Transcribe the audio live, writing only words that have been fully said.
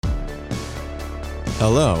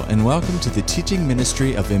Hello, and welcome to the teaching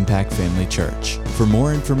ministry of Impact Family Church. For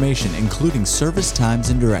more information, including service times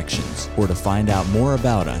and directions, or to find out more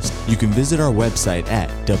about us, you can visit our website at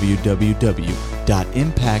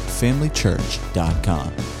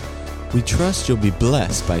www.impactfamilychurch.com. We trust you'll be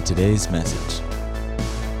blessed by today's message.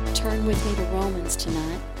 Turn with me to Romans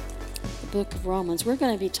tonight, the book of Romans. We're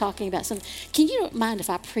going to be talking about something. Can you don't mind if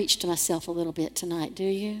I preach to myself a little bit tonight, do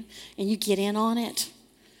you? And you get in on it?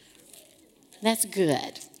 That's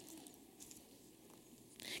good.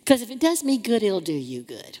 Because if it does me good, it'll do you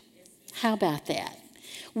good. How about that?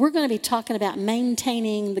 We're going to be talking about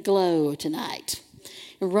maintaining the glow tonight.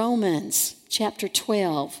 Romans chapter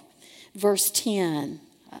 12, verse 10.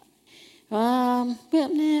 I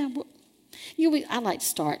like to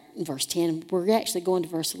start in verse 10. We're actually going to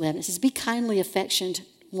verse 11. It says, "Be kindly affectioned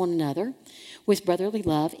one another with brotherly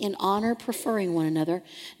love, in honor preferring one another,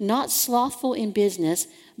 not slothful in business,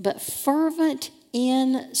 but fervent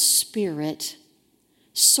in spirit,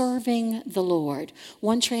 serving the Lord."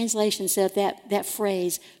 One translation said that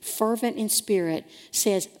phrase, fervent in spirit,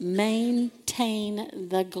 says maintain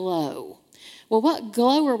the glow. Well, what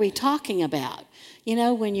glow are we talking about? You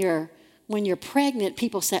know, when you're pregnant,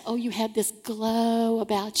 people say, "Oh, you have this glow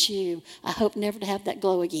about you. I hope never to have that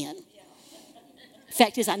glow again."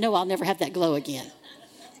 Fact is, I know I'll never have that glow again.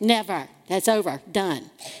 Never. That's over. Done.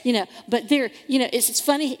 But it's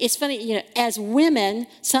funny, as women,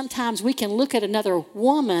 sometimes we can look at another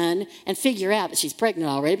woman and figure out that she's pregnant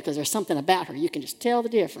already because there's something about her. You can just tell the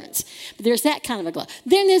difference. But there's that kind of a glow.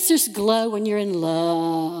 Then there's this glow when you're in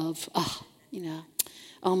love.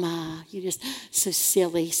 Oh my, you're just so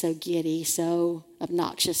silly, so giddy, so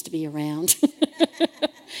obnoxious to be around.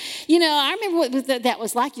 I remember what that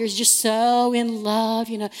was like. You're just so in love,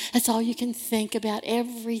 That's all you can think about,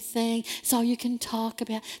 everything. It's all you can talk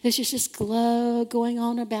about. There's just this glow going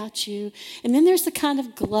on about you. And then there's the kind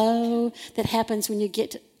of glow that happens when you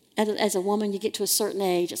get to, as a woman, you get to a certain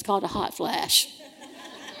age. It's called a hot flash.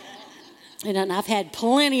 And I've had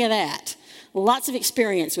plenty of that. Lots of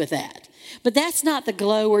experience with that. But that's not the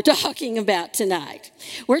glow we're talking about tonight.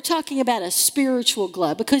 We're talking about a spiritual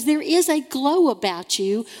glow, because there is a glow about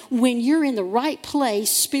you when you're in the right place,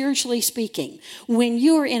 spiritually speaking. When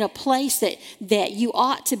you're in a place that you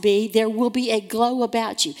ought to be, there will be a glow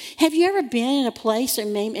about you. Have you ever been in a place or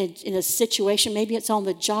maybe in a situation, maybe it's on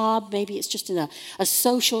the job, maybe it's just in a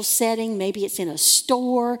social setting, maybe it's in a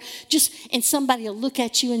store, and somebody will look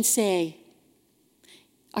at you and say,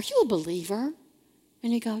 "Are you a believer?"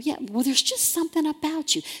 And you go, "Yeah, well, there's just something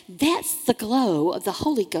about you." That's the glow of the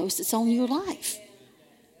Holy Ghost that's on your life.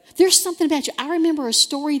 There's something about you. I remember a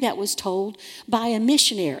story that was told by a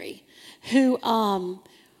missionary who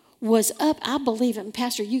was up, I believe, and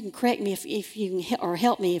Pastor, you can correct me if you can, or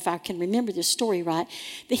help me if I can remember this story right,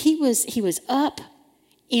 that he was up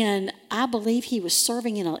in, I believe he was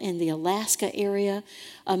serving in the Alaska area,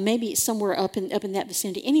 maybe somewhere up in that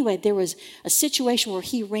vicinity. Anyway, there was a situation where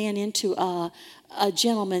he ran into a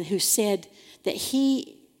gentleman who said that I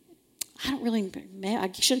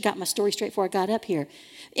should have got my story straight before I got up here.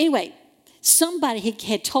 Anyway, somebody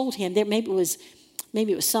had told him that maybe it was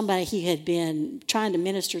somebody he had been trying to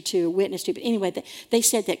minister to, witness to. But anyway, they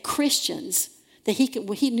said that Christians, that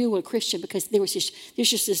he knew a Christian because there's just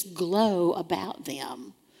this glow about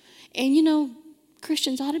them. And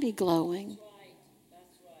Christians ought to be glowing. That's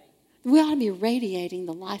right. We ought to be radiating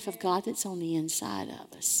the life of God that's on the inside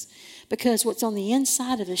of us. Because what's on the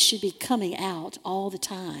inside of us should be coming out all the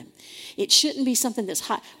time. It shouldn't be something that's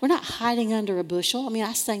hiding. We're not hiding under a bushel. I mean,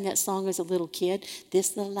 I sang that song as a little kid.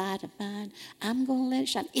 "This little light of mine, I'm going to let it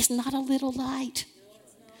shine." It's not a little light.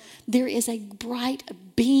 There is a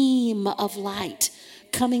bright beam of light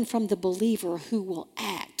coming from the believer who will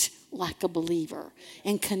act like a believer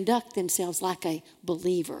and conduct themselves like a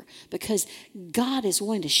believer, because God is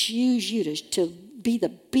wanting to use you to be the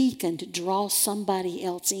beacon to draw somebody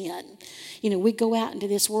else in. We go out into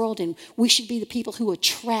this world and we should be the people who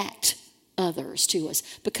attract others to us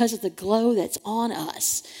because of the glow that's on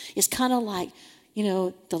us. It's kind of like,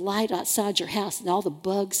 the light outside your house and all the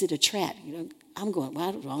bugs that attract. I'm going, well,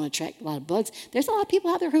 I don't want to attract a lot of bugs. There's a lot of people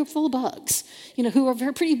out there who are full of bugs, who are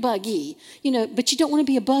very pretty buggy, but you don't want to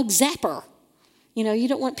be a bug zapper. You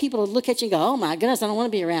don't want people to look at you and go, "Oh my goodness, I don't want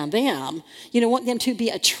to be around them." You don't want them to be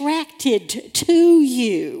attracted to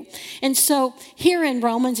you. And so here in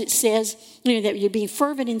Romans it says, that you're being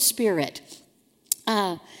fervent in spirit.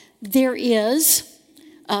 There is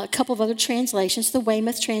a couple of other translations. The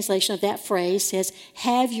Weymouth translation of that phrase says,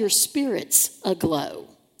 "Have your spirits aglow."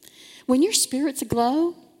 When your spirit's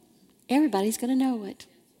aglow, everybody's going to know it.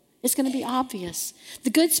 It's going to be obvious.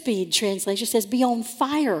 The Goodspeed translation says, "Be on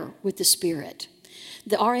fire with the Spirit."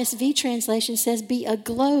 The RSV translation says be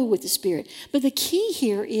aglow with the Spirit. But the key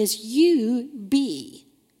here is you be.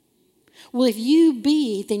 Well, if you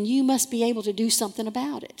be, then you must be able to do something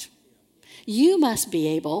about it. You must be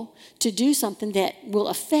able to do something that will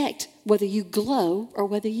affect whether you glow or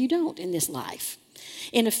whether you don't in this life.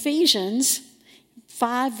 In Ephesians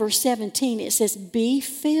 5, verse 17, it says, be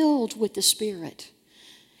filled with the Spirit.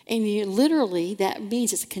 And literally, that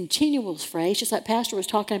means it's a continual phrase. Just like Pastor was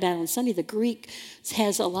talking about on Sunday, the Greek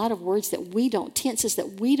has a lot of words that we don't, tenses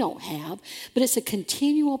that we don't have. But it's a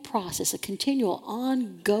continual process, a continual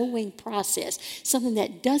ongoing process. Something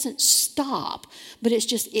that doesn't stop, but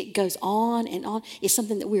it goes on and on. It's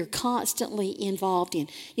something that we're constantly involved in.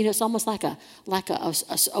 It's almost like a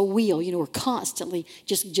wheel. We're constantly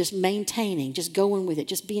just maintaining, just going with it,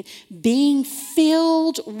 just being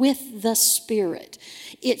filled with the Spirit.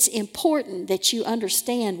 It's important that you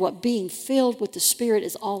understand what being filled with the Spirit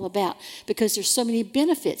is all about, because there's so many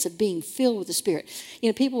benefits of being filled with the Spirit.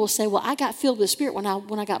 People will say, well, I got filled with the Spirit when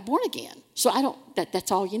I got born again. So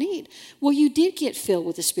that's all you need. Well, you did get filled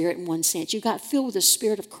with the Spirit in one sense. You got filled with the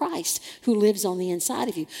Spirit of Christ who lives on the inside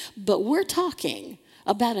of you. But we're talking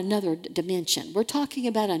about another dimension. We're talking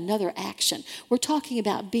about another action. We're talking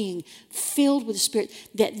about being filled with the Spirit,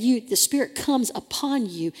 that the Spirit comes upon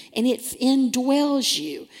you and it indwells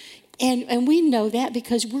you. And we know that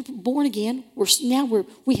because we're born again.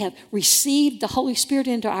 We have received the Holy Spirit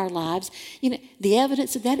into our lives. The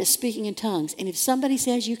evidence of that is speaking in tongues. And if somebody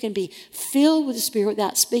says you can be filled with the Spirit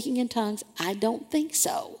without speaking in tongues, I don't think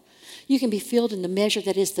so. You can be filled in the measure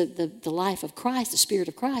that is the life of Christ, the Spirit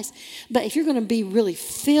of Christ. But if you're going to be really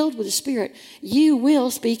filled with the Spirit, you will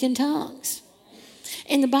speak in tongues.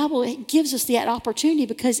 And the Bible gives us that opportunity,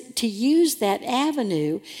 because to use that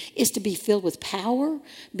avenue is to be filled with power,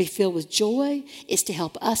 be filled with joy. It's to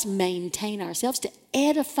help us maintain ourselves, to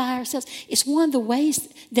edify ourselves. It's one of the ways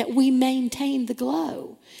that we maintain the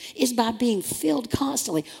glow is by being filled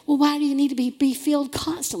constantly. Well, why do you need to be filled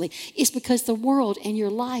constantly? It's because the world and your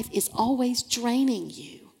life is always draining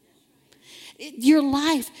you. Your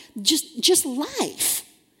life, just life,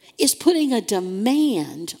 is putting a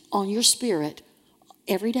demand on your spirit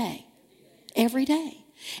every day. Every day.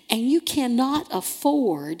 And you cannot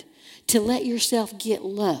afford to let yourself get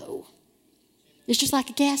low. It's just like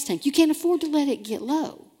a gas tank. You can't afford to let it get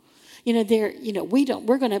low. We're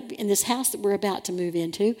going to, in this house that we're about to move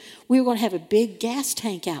into, we're going to have a big gas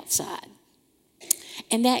tank outside.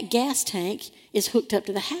 And that gas tank is hooked up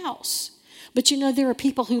to the house. But there are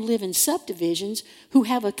people who live in subdivisions who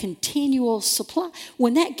have a continual supply.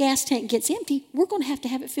 When that gas tank gets empty, we're going to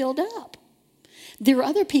have it filled up. There are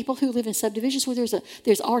other people who live in subdivisions where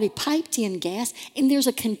there's already piped in gas and there's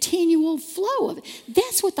a continual flow of it.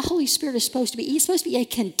 That's what the Holy Spirit is supposed to be. It's supposed to be a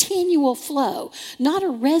continual flow, not a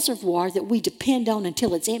reservoir that we depend on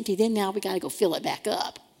until it's empty. Then now we got to go fill it back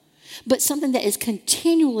up. But something that is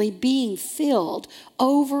continually being filled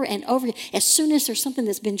over and over again. As soon as there's something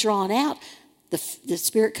that's been drawn out, the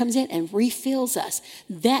Spirit comes in and refills us.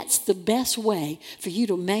 That's the best way for you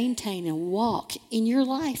to maintain and walk in your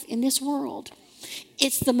life in this world.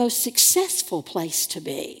 It's the most successful place to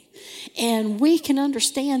be. And we can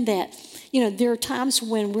understand that, there are times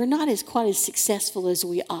when we're not quite as successful as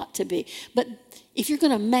we ought to be. But if you're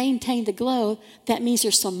going to maintain the glow, that means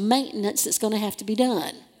there's some maintenance that's going to have to be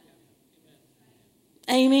done.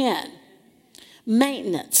 Amen.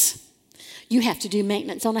 Maintenance. You have to do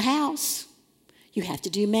maintenance on a house. You have to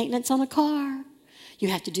do maintenance on a car. You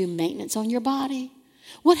have to do maintenance on your body.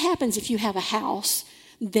 What happens if you have a house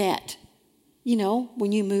that,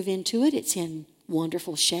 when you move into it, it's in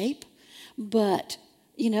wonderful shape, but,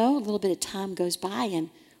 a little bit of time goes by and,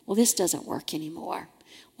 well, this doesn't work anymore.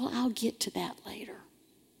 Well, I'll get to that later.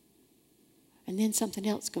 And then something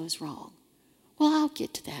else goes wrong. Well, I'll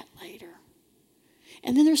get to that later.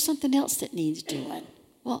 And then there's something else that needs doing.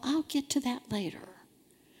 Well, I'll get to that later.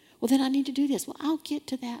 Well, then I need to do this. Well, I'll get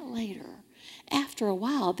to that later. After a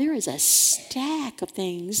while, there is a stack of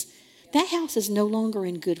things. That house is no longer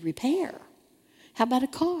in good repair. How about a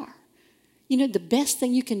car? The best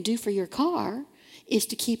thing you can do for your car is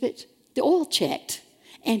to keep the oil checked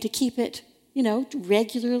and to keep it,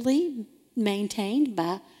 regularly maintained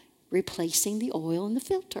by replacing the oil in the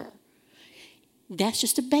filter. That's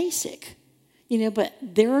just a basic. But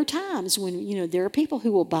there are times when, there are people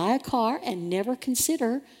who will buy a car and never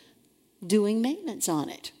consider doing maintenance on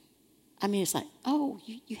it. I mean, it's like, oh,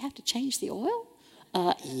 you have to change the oil?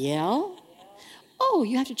 Yeah. Oh,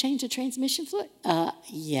 you have to change the transmission fluid?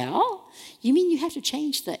 Yeah. You mean you have to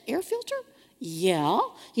change the air filter? Yeah.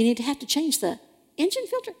 You have to change the engine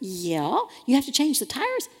filter? Yeah. You have to change the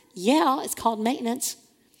tires? Yeah. It's called maintenance.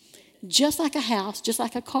 just like a house, just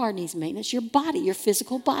like a car needs maintenance, your body, your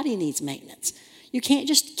physical body needs maintenance. You can't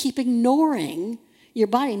just keep ignoring your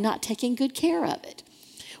body, not taking good care of it.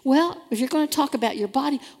 Well, if you're going to talk about your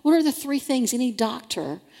body, what are the 3 things any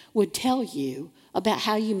doctor would tell you about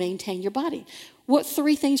how you maintain your body? What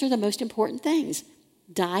 3 things are the most important things?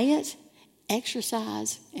 Diet,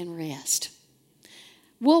 exercise, and rest.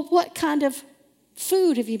 Well, what kind of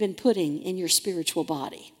food have you been putting in your spiritual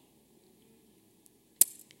body?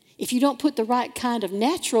 If you don't put the right kind of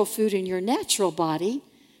natural food in your natural body,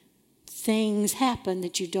 things happen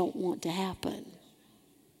that you don't want to happen.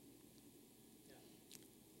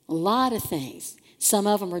 A lot of things. Some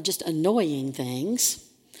of them are just annoying things.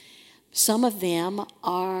 Some of them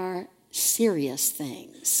are serious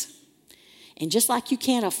things. And just like you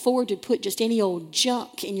can't afford to put just any old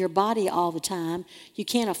junk in your body all the time, you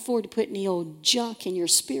can't afford to put any old junk in your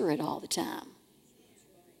spirit all the time.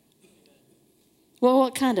 Well,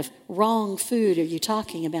 what kind of wrong food are you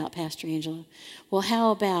talking about, Pastor Angela? Well,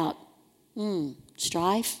 how about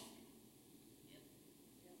strife?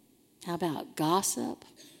 How about gossip?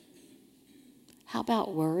 How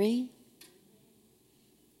about worry?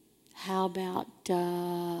 How about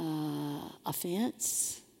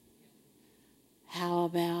offense? How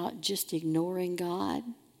about just ignoring God?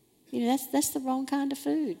 You know, that's the wrong kind of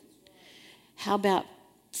food. How about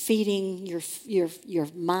feeding your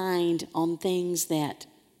mind on things that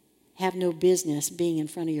have no business being in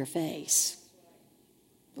front of your face?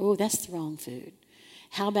 Oh, that's the wrong food.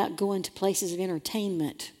 How about going to places of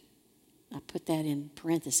entertainment? I put that in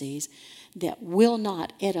parentheses, that will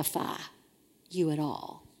not edify you at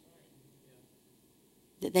all.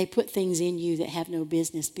 That they put things in you that have no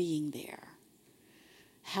business being there.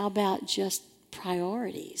 How about just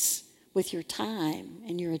priorities with your time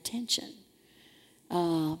and your attention?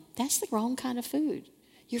 That's the wrong kind of food.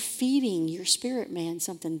 You're feeding your spirit man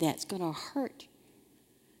something that's going to hurt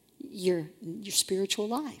your spiritual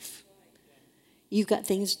life. You've got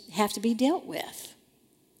things have to be dealt with.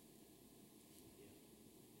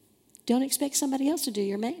 Don't expect somebody else to do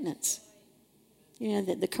your maintenance. You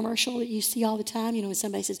know, the commercial that you see all the time, you know, when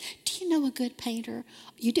somebody says, do you know a good painter?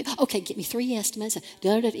 You do? Okay, get me 3 estimates.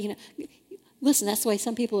 You know, listen, that's the way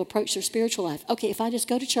some people approach their spiritual life. Okay, if I just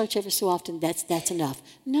go to church every so often, that's enough.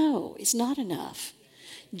 No, it's not enough.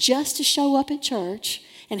 Just to show up at church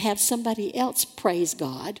and have somebody else praise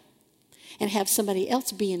God and have somebody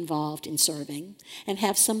else be involved in serving and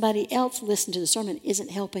have somebody else listen to the sermon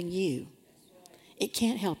isn't helping you. It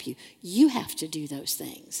can't help you. You have to do those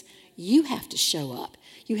things. You have to show up.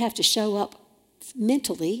 You have to show up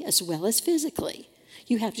mentally as well as physically.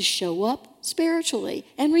 You have to show up spiritually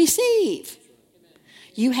and receive.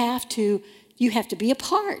 You have to be a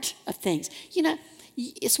part of things. You know,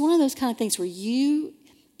 it's one of those kind of things where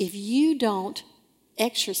if you don't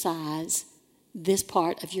exercise this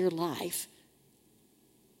part of your life,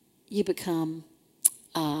 you become,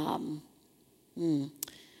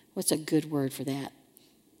 what's a good word for that?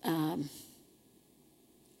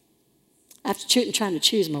 I'm trying to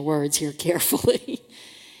choose my words here carefully.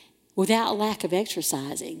 Without lack of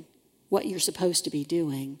exercising what you're supposed to be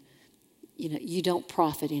doing, you know, you don't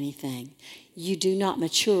profit anything. You do not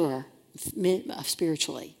mature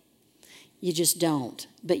spiritually. You just don't.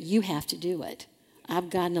 But you have to do it. I've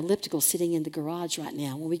got an elliptical sitting in the garage right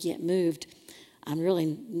now. When we get moved, I'm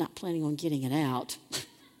really not planning on getting it out.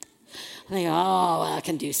 I think, I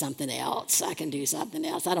can do something else. I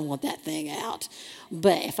don't want that thing out.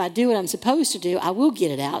 But if I do what I'm supposed to do, I will get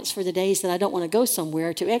it out. It's for the days that I don't want to go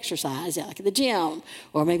somewhere to exercise, like at the gym,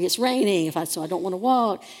 or maybe it's raining, so I don't want to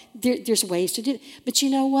walk. There's ways to do it. But you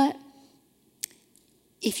know what?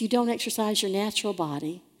 If you don't exercise your natural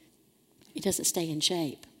body, it doesn't stay in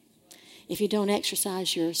shape. If you don't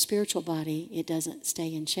exercise your spiritual body, it doesn't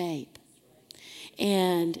stay in shape.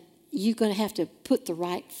 And you're going to have to put the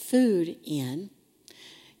right food in.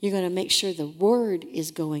 You're going to make sure the word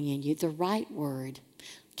is going in you, the right word.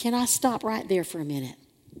 Can I stop right there for a minute?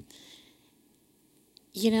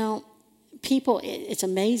 You know, people, it's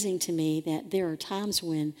amazing to me that there are times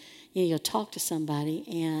when you'll talk to somebody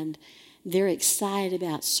and they're excited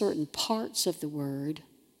about certain parts of the word,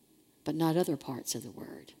 but not other parts of the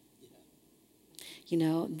word. You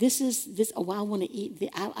know, I want to eat.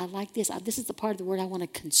 I like this. This is the part of the word I want to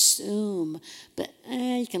consume. But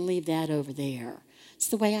you can leave that over there. It's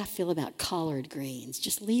the way I feel about collard greens.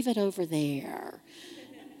 Just leave it over there.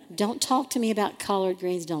 Don't talk to me about collard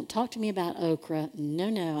greens. Don't talk to me about okra.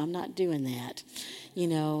 No, I'm not doing that. You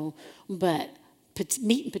know, but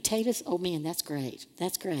meat and potatoes, oh man, that's great.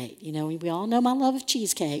 That's great. You know, we all know my love of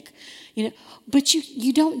cheesecake. You know, but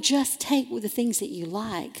you don't just take the things that you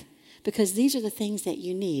like. because these are the things that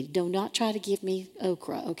you need. Do not try to give me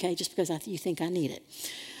okra, okay, just because you think I need it.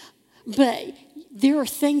 But there are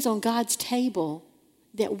things on God's table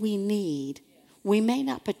that we need. We may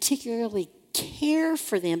not particularly care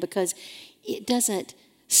for them because it doesn't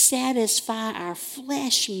satisfy our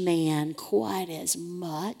flesh man quite as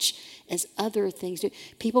much as other things do.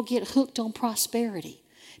 People get hooked on prosperity.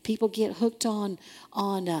 People get hooked on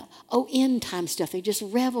end time stuff. They just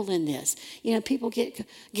revel in this. People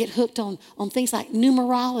get hooked on things like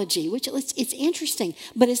numerology, which it's interesting.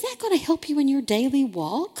 But is that going to help you in your daily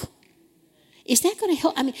walk? Is that going to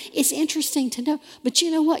help? I mean, it's interesting to know. But you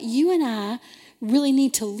know what? You and I really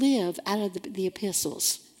need to live out of the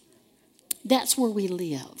epistles. That's where we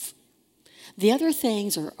live. The other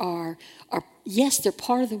things are yes, they're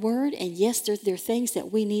part of the Word, and yes, they're things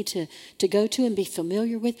that we need to go to and be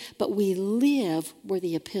familiar with, but we live where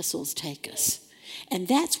the epistles take us. And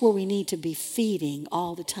that's where we need to be feeding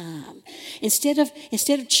all the time. Instead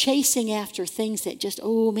of chasing after things that just,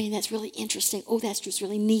 oh man, that's really interesting, oh, that's just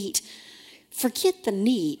really neat. Forget the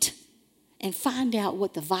neat and find out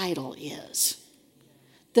what the vital is.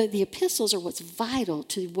 The epistles are what's vital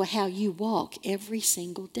to how you walk every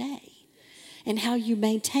single day and how you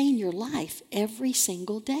maintain your life every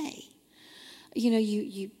single day.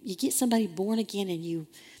 You get somebody born again and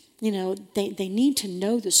they need to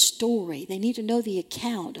know the story. They need to know the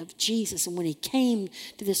account of Jesus and when he came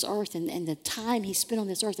to this earth and the time he spent on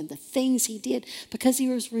this earth and the things he did, because he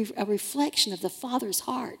was a reflection of the Father's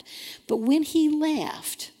heart. But when he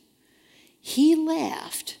left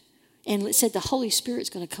and it said the Holy Spirit's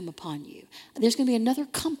going to come upon you. There's going to be another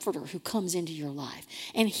comforter who comes into your life.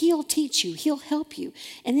 And he'll teach you. He'll help you.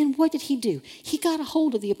 And then what did he do? He got a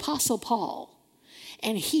hold of the Apostle Paul.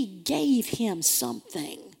 And he gave him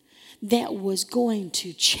something that was going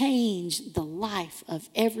to change the life of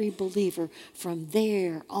every believer from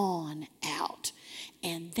there on out.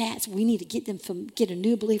 And we need to get a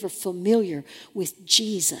new believer familiar with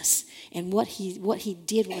Jesus and what he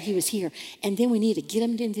did while he was here. And then we need to get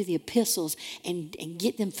them into the epistles and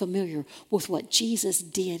get them familiar with what Jesus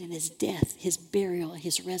did in his death, his burial, and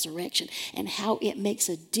his resurrection, and how it makes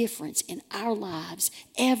a difference in our lives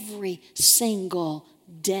every single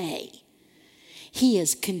day. He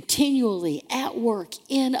is continually at work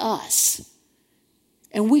in us.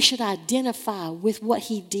 And we should identify with what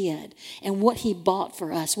he did and what he bought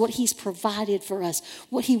for us, what he's provided for us,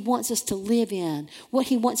 what he wants us to live in, what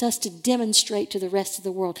he wants us to demonstrate to the rest of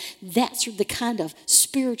the world. That's the kind of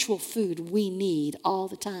spiritual food we need all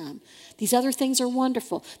the time. These other things are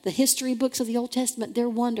wonderful. The history books of the Old Testament, they're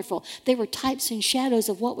wonderful. They were types and shadows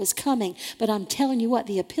of what was coming. But I'm telling you what,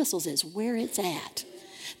 the epistles is where it's at.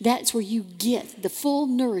 That's where you get the full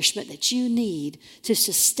nourishment that you need to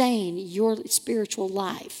sustain your spiritual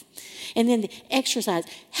life. And then the exercise.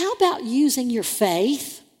 How about using your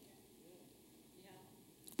faith?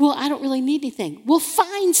 Well, I don't really need anything. Well,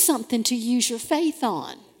 find something to use your faith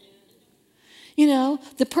on.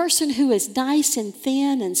 The person who is nice and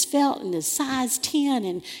thin and svelte and is size 10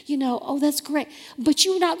 and, oh, that's great. But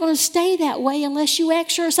you're not going to stay that way unless you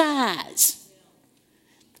exercise.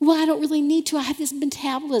 Well, I don't really need to. I have this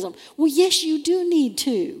metabolism. Well, yes, you do need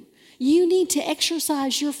to. You need to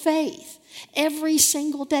exercise your faith every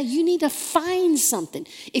single day. You need to find something.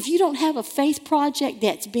 If you don't have a faith project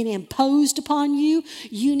that's been imposed upon you,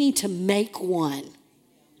 you need to make one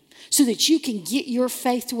so that you can get your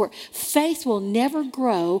faith to work. Faith will never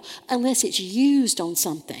grow unless it's used on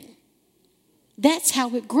something. That's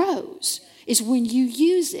how it grows, is when you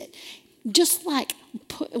use it. Just like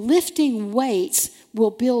lifting weights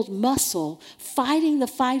will build muscle, fighting the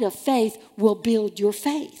fight of faith will build your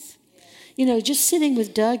faith. Just sitting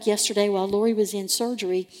with Doug yesterday while Lori was in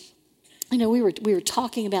surgery, we were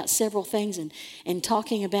talking about several things and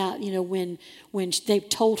talking about, when they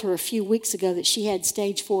told her a few weeks ago that she had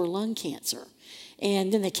stage 4 lung cancer.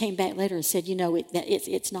 And then they came back later and said,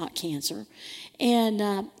 it's not cancer.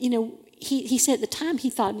 And, he said at the time he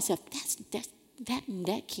thought to himself,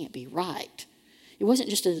 that can't be right. It wasn't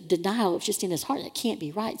just a denial, it was just in his heart. That can't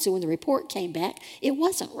be right. So when the report came back, it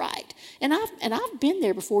wasn't right. And I've been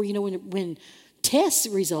there before, when test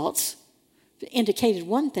results indicated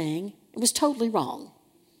one thing, it was totally wrong.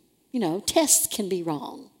 Tests can be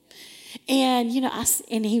wrong. And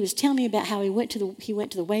and he was telling me about how he went to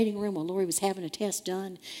the waiting room while Lori was having a test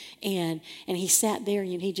done, and he sat there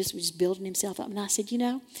and he just was building himself up. And I said,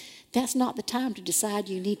 that's not the time to decide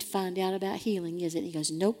you need to find out about healing, is it? And he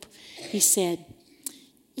goes, nope. He said,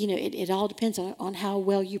 it all depends on how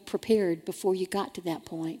well you prepared before you got to that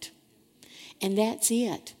point. And that's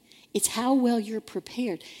it. It's how well you're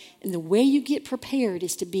prepared. And the way you get prepared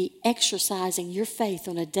is to be exercising your faith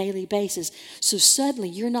on a daily basis. So suddenly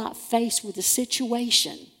you're not faced with a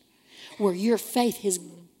situation where your faith has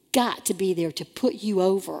got to be there to put you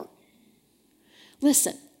over.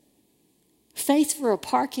 Listen, faith for a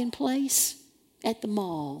parking place at the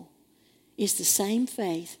mall is the same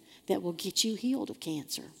faith that will get you healed of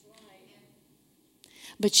cancer.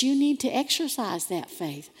 But you need to exercise that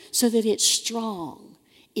faith so that it's strong,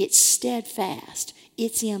 it's steadfast,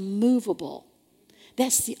 it's immovable.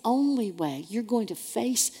 That's the only way you're going to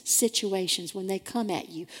face situations when they come at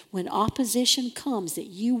you, when opposition comes that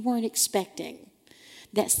you weren't expecting.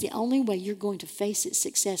 That's the only way you're going to face it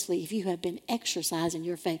successfully if you have been exercising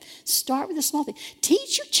your faith. Start with a small thing.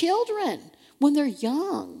 Teach your children when they're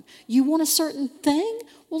young. You want a certain thing?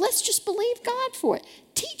 Well, let's just believe God for it.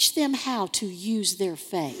 Teach them how to use their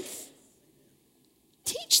faith.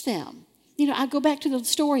 Teach them. You know, I go back to the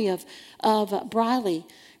story of Briley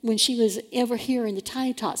when she was over here in the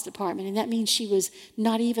Tiny Tots department, and that means she was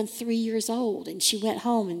not even 3 years old, and she went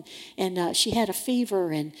home and she had a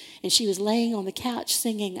fever, and she was laying on the couch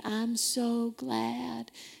singing, "I'm so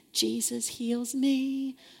glad Jesus heals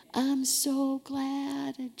me. I'm so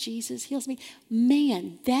glad Jesus heals me."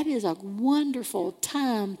 Man, that is a wonderful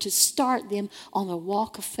time to start them on the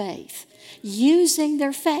walk of faith, using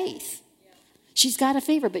their faith. She's got a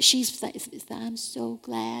fever, but she's, "I'm so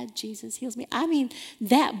glad Jesus heals me." I mean,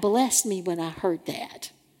 that blessed me when I heard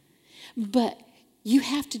that. But you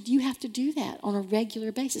have to do that on a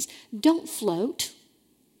regular basis. Don't float.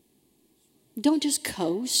 Don't just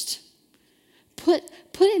coast. Put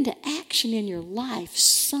into action in your life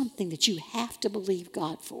something that you have to believe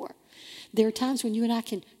God for. There are times when you and I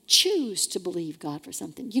can choose to believe God for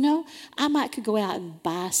something. You know, I could go out and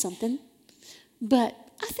buy something, but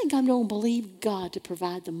I think I'm going to believe God to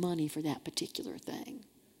provide the money for that particular thing.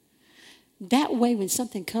 That way, when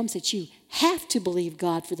something comes that you have to believe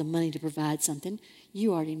God for the money to provide something,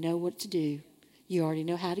 you already know what to do. You already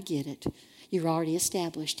know how to get it. You're already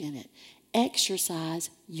established in it.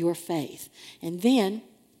 Exercise your faith. And then,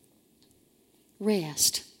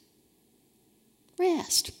 rest.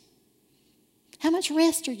 Rest. How much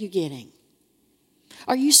rest are you getting?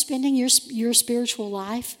 Are you spending your spiritual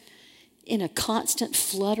life in a constant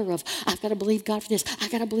flutter of, "I've got to believe God for this, I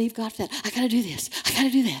got to believe God for that, I got to do this, I got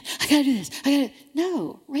to do that, I got to do this,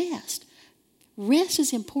 No, rest. Rest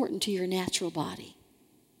is important to your natural body.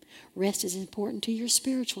 Rest is important to your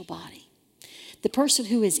spiritual body. The person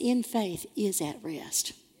who is in faith is at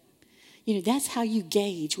rest. You know, that's how you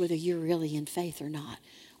gauge whether you're really in faith or not.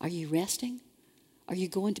 Are you resting? Are you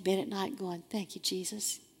going to bed at night going, "Thank you,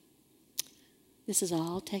 Jesus. This is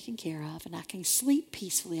all taken care of, and I can sleep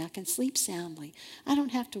peacefully. I can sleep soundly. I don't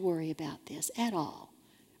have to worry about this at all."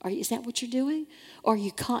 Is that what you're doing? Or are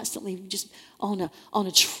you constantly just on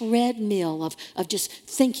a treadmill of just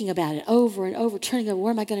thinking about it over and over, turning over, what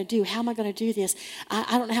am I going to do? How am I going to do this?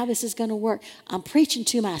 I don't know how this is going to work. I'm preaching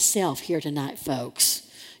to myself here tonight, folks.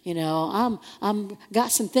 You know, I'm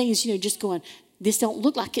got some things, you know, just going, this don't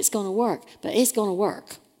look like it's going to work, but it's going to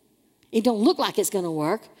work. It don't look like it's going to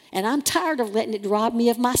work. And I'm tired of letting it rob me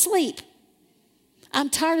of my sleep. I'm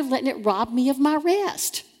tired of letting it rob me of my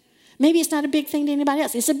rest. Maybe it's not a big thing to anybody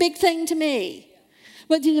else. It's a big thing to me.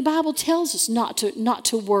 But the Bible tells us not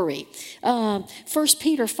to worry. 1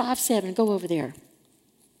 Peter 5:7, go over there.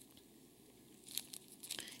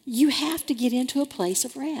 You have to get into a place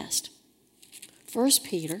of rest. 1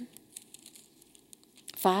 Peter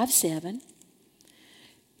 5:7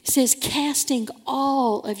 says, "Casting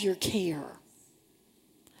all of your care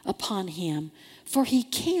upon him, for he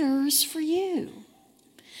cares for you."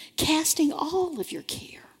 Casting all of your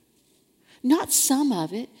care. Not some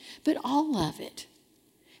of it, but all of it.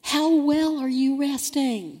 How well are you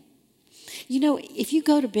resting? You know, if you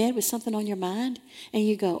go to bed with something on your mind and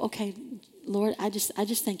you go, "Okay, Lord, I just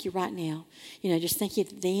thank you right now. You know, just thank you.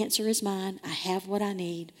 The answer is mine. I have what I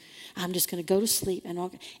need. I'm just going to go to sleep."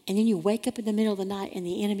 And then you wake up in the middle of the night and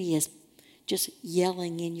the enemy is just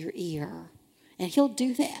yelling in your ear. And he'll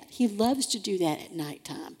do that. He loves to do that at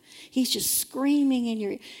nighttime. He's just screaming in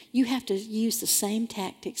your ear. You have to use the same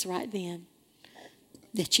tactics right then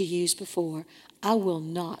that you used before. I will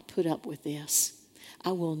not put up with this.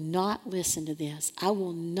 I will not listen to this. I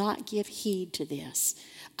will not give heed to this.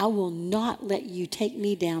 I will not let you take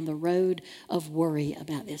me down the road of worry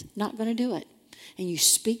about this. Not going to do it. And you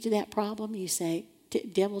speak to that problem. You say,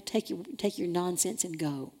 "Devil, take your nonsense and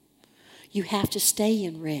go." You have to stay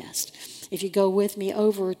in rest. If you go with me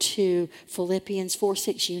over to Philippians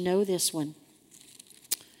 4:6, you know this one.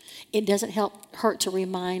 It doesn't hurt to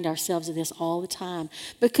remind ourselves of this all the time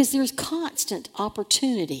because there's constant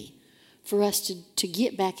opportunity for us to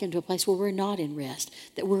get back into a place where we're not in rest,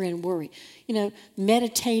 that we're in worry.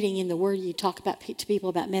 Meditating in the Word, you talk to people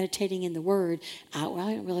about meditating in the Word. I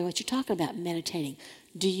don't really want you talking about meditating.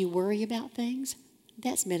 Do you worry about things?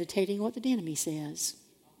 That's meditating what the enemy says.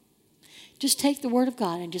 Just take the Word of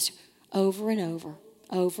God and just over and over,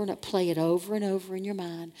 play it over and over in your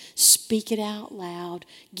mind. Speak it out loud.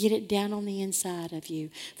 Get it down on the inside of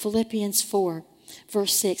you. Philippians 4.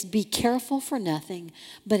 Verse 6, be careful for nothing,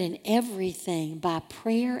 but in everything, by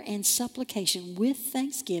prayer and supplication with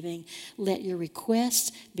thanksgiving, let your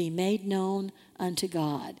requests be made known unto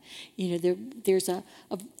God. There's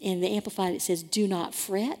in the Amplified it says, do not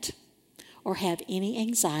fret or have any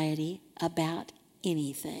anxiety about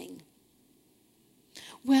anything.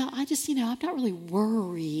 Well, I'm not really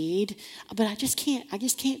worried, but I just can't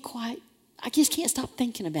stop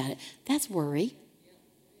thinking about it. That's worry.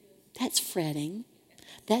 That's fretting.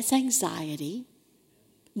 That's anxiety.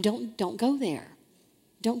 Don't go there.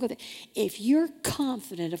 Don't go there. If you're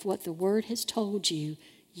confident of what the Word has told you,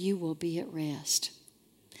 you will be at rest.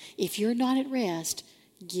 If you're not at rest,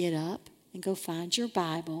 get up and go find your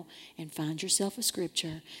Bible and find yourself a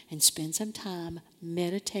scripture and spend some time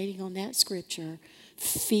meditating on that scripture,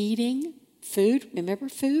 feeding food. Remember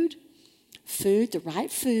food? Food, the right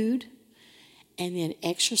food. And then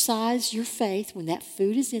exercise your faith when that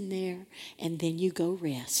food is in there, and then you go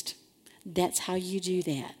rest. That's how you do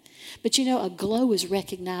that. But a glow is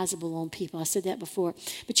recognizable on people. I said that before.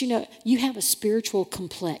 But you have a spiritual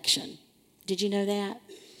complexion. Did you know that?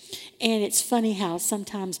 And it's funny how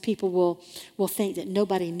sometimes people will think that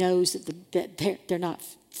nobody knows that they're not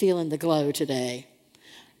feeling the glow today.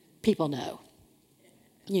 People know.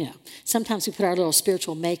 Sometimes we put our little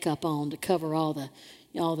spiritual makeup on to cover all the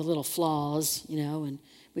little flaws, and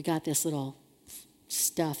we got this little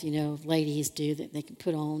stuff, ladies do that they can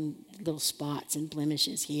put on little spots and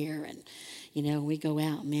blemishes here, and, we go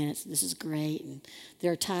out, man, this is great. And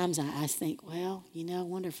there are times I think, well, I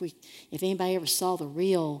wonder if anybody ever saw the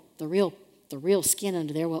real skin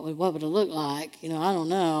under there, what would it look like? I don't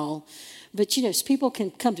know. But, people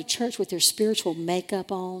can come to church with their spiritual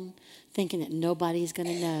makeup on, thinking that nobody's going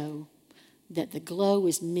to know that the glow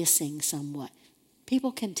is missing somewhat.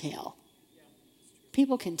 People can tell.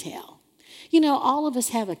 People can tell. All of us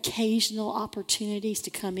have occasional opportunities to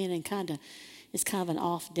come in and it's kind of an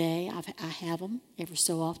off day. I have them every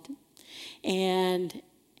so often. And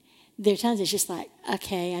there are times it's just like,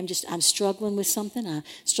 okay, I'm struggling with something. I'm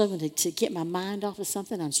struggling to get my mind off of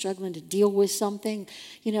something. I'm struggling to deal with something,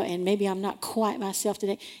 and maybe I'm not quite myself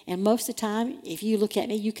today. And most of the time, if you look at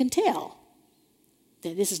me, you can tell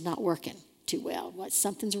that this is not working too well.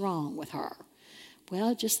 Something's wrong with her.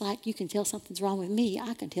 Well, just like you can tell something's wrong with me,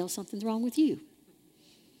 I can tell something's wrong with you.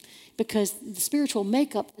 Because the spiritual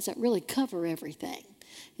makeup doesn't really cover everything.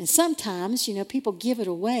 And sometimes, people give it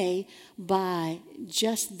away by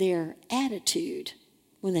just their attitude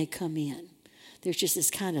when they come in. There's just this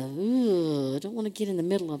kind of, I don't want to get in the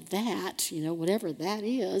middle of that, whatever that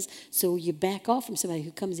is. So you back off from somebody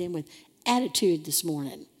who comes in with attitude this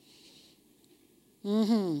morning.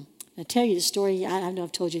 I tell you the story, I know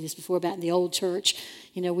I've told you this before, about in the old church.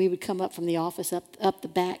 We would come up from the office up the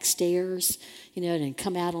back stairs, and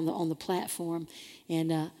come out on the platform.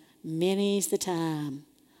 And many's the time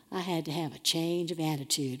I had to have a change of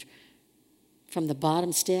attitude. From the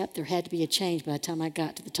bottom step, there had to be a change by the time I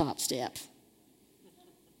got to the top step.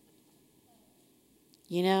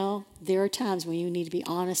 There are times when you need to be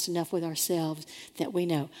honest enough with ourselves that we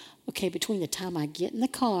know, okay, between the time I get in the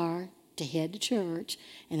car to head to church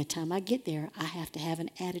and the time I get there, I have to have an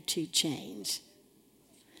attitude change.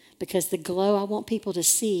 Because the glow I want people to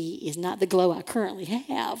see is not the glow I currently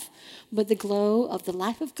have, but the glow of the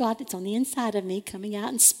life of God that's on the inside of me coming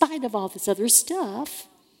out in spite of all this other stuff.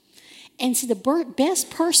 And see, the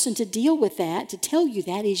best person to deal with that, to tell you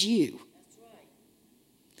that, is you.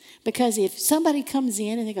 Because if somebody comes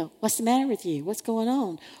in and they go, what's the matter with you? What's going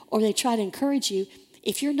on? Or they try to encourage you,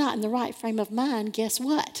 if you're not in the right frame of mind, guess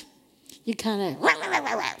what? You kind of,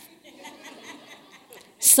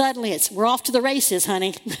 suddenly we're off to the races,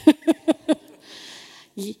 honey.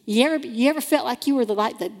 You ever felt like you were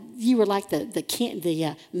like the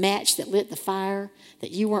match that lit the fire,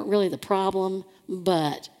 that you weren't really the problem,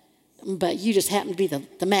 but you just happened to be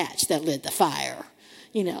the match that lit the fire?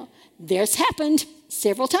 There's happened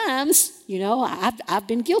several times. I've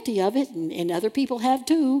been guilty of it, and other people have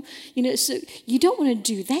too. So you don't want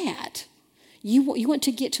to do that. You want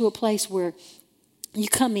to get to a place where you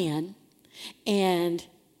come in and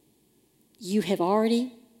you have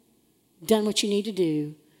already done what you need to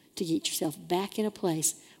do to get yourself back in a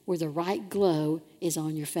place where the right glow is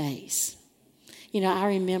on your face. I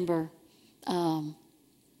remember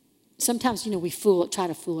Sometimes, we try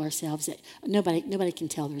to fool ourselves that nobody can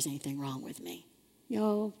tell there's anything wrong with me.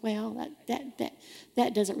 Well,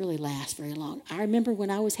 that doesn't really last very long. I remember when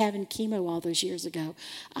I was having chemo all those years ago,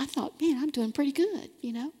 I thought, man, I'm doing pretty good,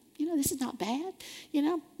 this is not bad.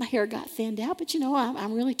 My hair got thinned out, but,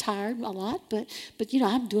 I'm really tired a lot, but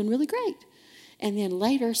I'm doing really great. And then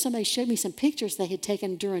later, somebody showed me some pictures they had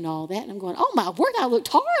taken during all that, and I'm going, oh, my word, I looked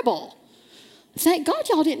horrible. Thank God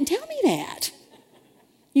y'all didn't tell me that.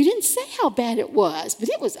 You didn't say how bad it was, but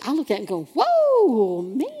I looked at it and go, whoa,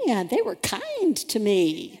 man, they were kind to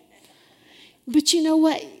me. But you know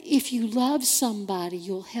what? If you love somebody,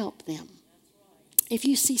 you'll help them. If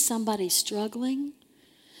you see somebody struggling,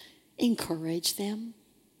 encourage them.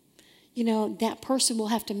 That person will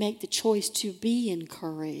have to make the choice to be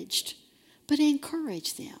encouraged, but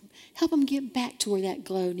encourage them. Help them get back to where that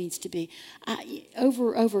glow needs to be.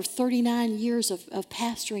 Over 39 years of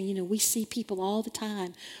pastoring, we see people all the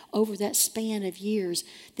time over that span of years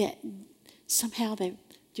that somehow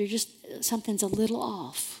they're just, something's a little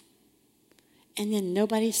off. And then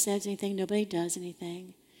nobody says anything, nobody does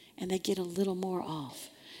anything, and they get a little more off.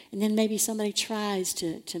 And then maybe somebody tries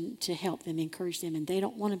to help them, encourage them, and they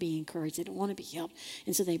don't want to be encouraged. They don't want to be helped.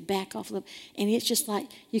 And so they back off a little. And it's just like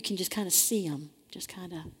you can just kind of see them, just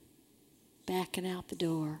kind of backing out the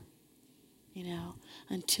door,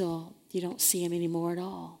 until you don't see them anymore at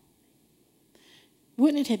all.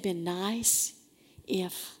 Wouldn't it have been nice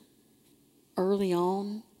if early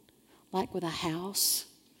on, like with a house,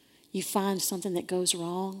 you find something that goes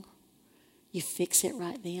wrong, you fix it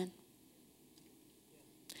right then?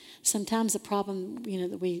 Sometimes the problem,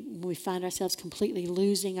 that we find ourselves completely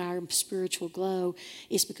losing our spiritual glow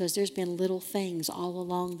is because there's been little things all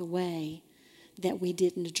along the way that we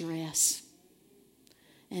didn't address.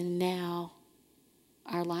 And now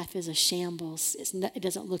our life is a shambles. It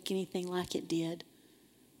doesn't look anything like it did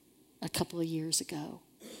a couple of years ago.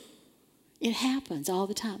 It happens all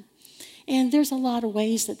the time. And there's a lot of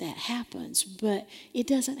ways that happens, but it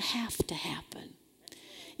doesn't have to happen.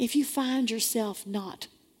 If you find yourself not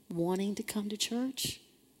wanting to come to church,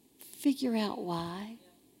 figure out why.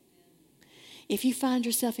 If you find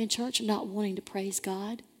yourself in church not wanting to praise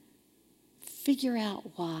God, figure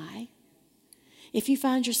out why. If you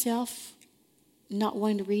find yourself not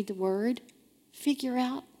wanting to read the Word, figure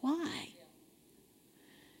out why.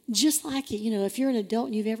 Just like, if you're an adult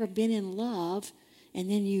and you've ever been in love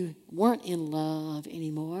and then you weren't in love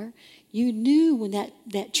anymore, you knew when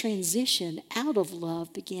that transition out of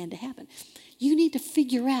love began to happen. You need to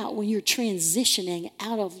figure out when you're transitioning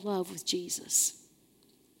out of love with Jesus.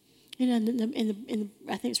 In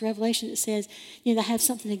I think it's Revelation that says, they have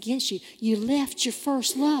something against you. You left your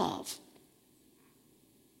first love.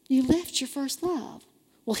 You left your first love.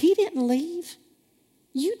 Well, he didn't leave.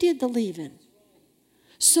 You did the leaving.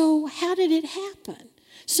 So how did it happen?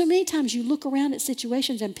 So many times you look around at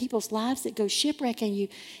situations and people's lives that go shipwreck and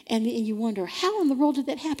you wonder, how in the world did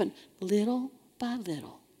that happen? Little by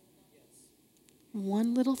little.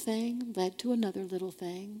 One little thing led to another little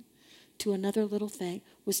thing, to another little thing,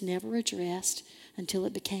 was never addressed until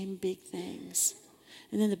it became big things.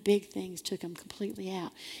 And then the big things took them completely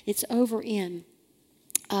out. It's over in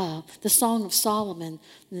the Song of Solomon,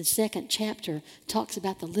 in the 2nd chapter, talks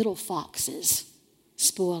about the little foxes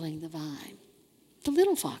spoiling the vine. The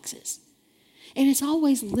little foxes. And it's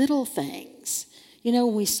always little things.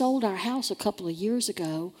 When we sold our house a couple of years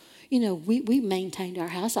ago, we maintained our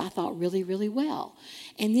house, I thought, really, really well.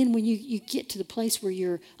 And then when you get to the place where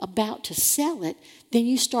you're about to sell it, then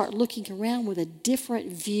you start looking around with a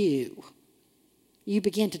different view. You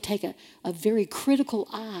begin to take a very critical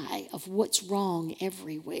eye of what's wrong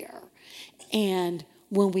everywhere. And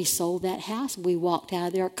when we sold that house, we walked out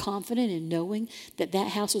of there confident in knowing that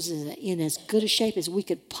house was in as good a shape as we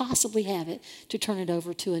could possibly have it to turn it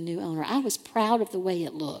over to a new owner. I was proud of the way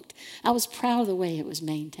it looked. I was proud of the way it was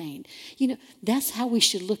maintained. That's how we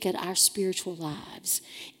should look at our spiritual lives,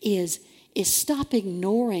 is stop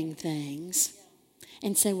ignoring things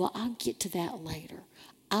and say, well, I'll get to that later.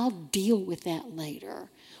 I'll deal with that later.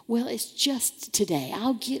 Well, it's just today.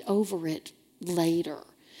 I'll get over it later.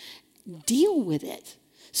 Deal with it.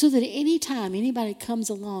 So that any time anybody comes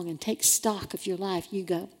along and takes stock of your life, you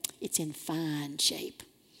go, it's in fine shape.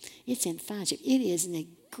 It's in fine shape. It is a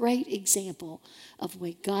great example of the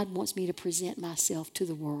way God wants me to present myself to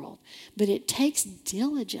the world. But it takes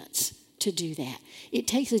diligence to do that. It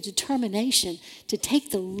takes a determination to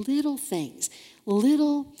take the little things,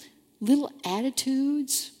 little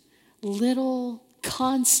attitudes, little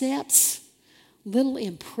concepts, little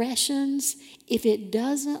impressions. If it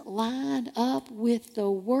doesn't line up with the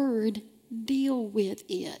Word, deal with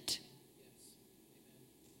it.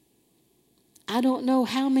 I don't know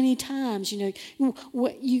how many times,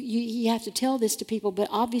 what you have to tell this to people, but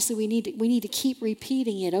obviously we need to keep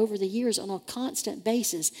repeating it over the years on a constant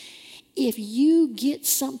basis. If you get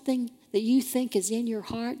something that you think is in your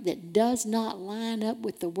heart that does not line up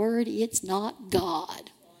with the Word, it's not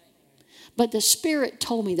God. But the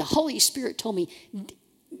Holy Spirit told me,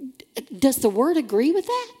 does the Word agree with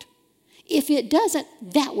that? If it doesn't,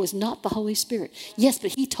 that was not the Holy Spirit. Yes,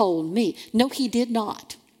 but He told me. No, He did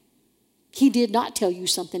not. He did not tell you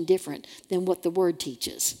something different than what the Word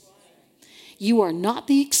teaches. You are not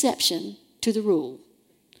the exception to the rule.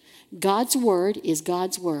 God's Word is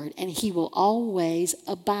God's Word, and He will always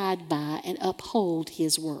abide by and uphold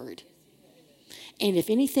His Word. And if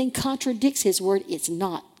anything contradicts His Word, it's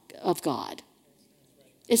not of God.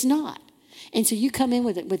 It's not. And so you come in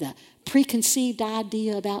with a preconceived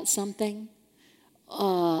idea about something,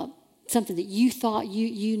 something that you thought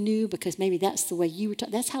you knew because maybe that's the way you were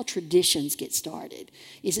taught. That's how traditions get started.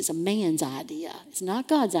 It's a man's idea. It's not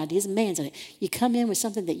God's idea. It's a man's idea. You come in with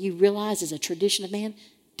something that you realize is a tradition of man,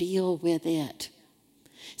 deal with it.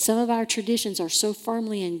 Some of our traditions are so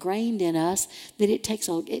firmly ingrained in us that it takes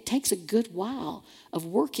a good while of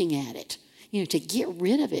working at it, to get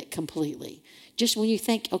rid of it completely. Just when you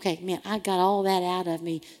think, okay, man, I got all that out of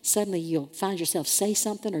me, suddenly you'll find yourself say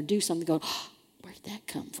something or do something going, oh, where did that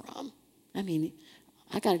come from? I mean,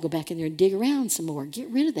 I got to go back in there and dig around some more. Get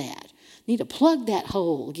rid of that. Need to plug that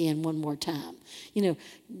hole again one more time. I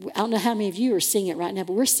don't know how many of you are seeing it right now,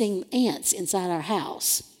 but we're seeing ants inside our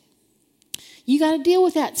house. You got to deal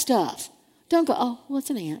with that stuff. Don't go, oh, well, it's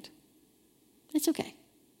an ant. It's okay.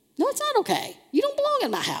 No, it's not okay. You don't belong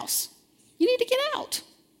in my house. You need to get out.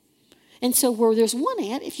 And so where there's one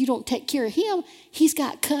ant, if you don't take care of him, he's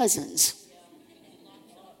got cousins,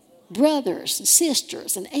 brothers and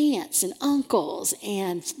sisters and aunts and uncles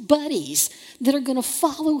and buddies that are going to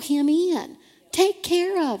follow him in. Take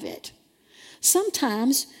care of it.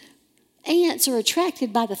 Sometimes ants are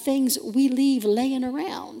attracted by the things we leave laying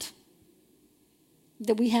around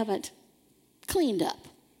that we haven't cleaned up.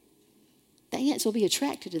 The ants will be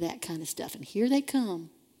attracted to that kind of stuff. And here they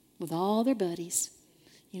come with all their buddies,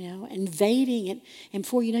 invading it. And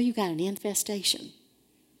before you know, you've got an infestation.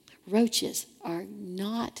 Roaches are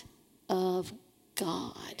not of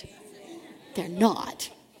God. They're not.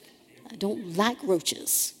 I don't like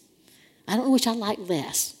roaches. I don't know which I like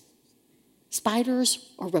less,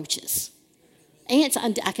 spiders or roaches. Ants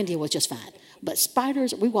I can deal with just fine. But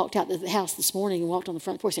spiders, we walked out to the house this morning and walked on the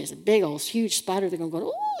front porch. There's a big old huge spider. They're going to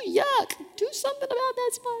go, oh, yuck, do something about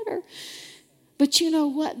that spider. But you know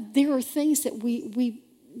what? There are things that we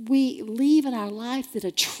leave in our life that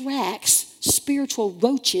attracts spiritual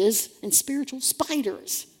roaches and spiritual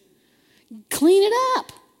spiders. Clean it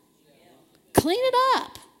up. Clean it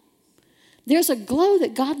up. There's a glow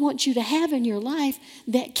that God wants you to have in your life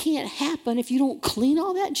that can't happen if you don't clean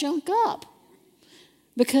all that junk up.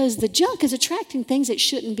 Because the junk is attracting things it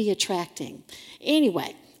shouldn't be attracting.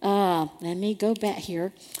 Anyway, let me go back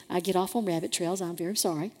here. I get off on rabbit trails. I'm very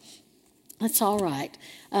sorry. That's all right.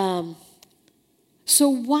 So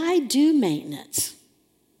why do maintenance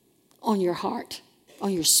on your heart,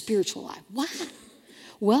 on your spiritual life? Why?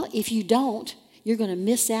 Well, if you don't, you're going to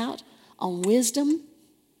miss out on wisdom.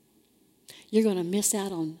 You're going to miss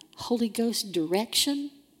out on Holy Ghost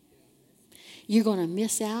direction. You're going to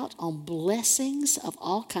miss out on blessings of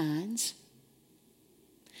all kinds.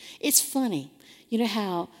 It's funny. You know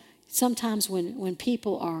how sometimes when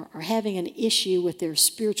people are having an issue with their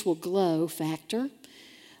spiritual glow factor,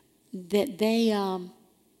 that they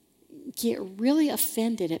get really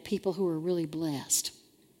offended at people who are really blessed.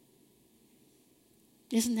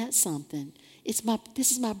 Isn't that something?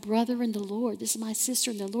 This is my brother in the Lord. This is my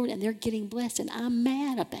sister in the Lord, and they're getting blessed, and I'm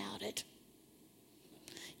mad about it.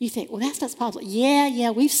 You think, well, that's not possible.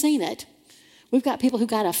 Yeah, we've seen it. We've got people who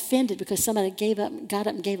got offended because somebody got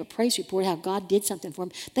up and gave a praise report how God did something for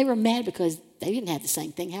them. They were mad because they didn't have the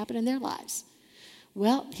same thing happen in their lives.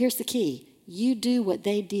 Well, here's the key. You do what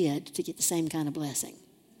they did to get the same kind of blessing.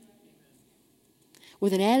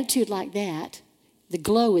 With an attitude like that, the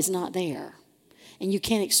glow is not there. And you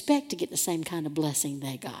can't expect to get the same kind of blessing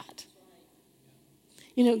they got.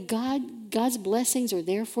 God's blessings are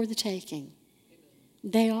there for the taking.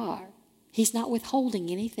 They are. He's not withholding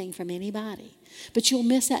anything from anybody. But you'll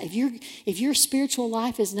miss out. If your spiritual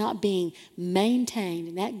life is not being maintained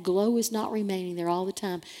and that glow is not remaining there all the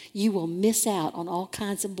time, you will miss out on all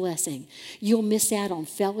kinds of blessing. You'll miss out on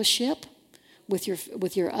fellowship with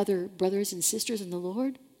your other brothers and sisters in the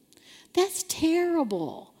Lord. That's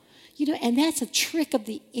terrible. And that's a trick of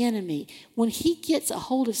the enemy. When he gets a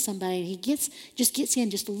hold of somebody and he just gets in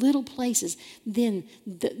just little places, then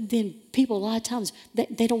people a lot of times,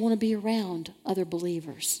 they don't want to be around other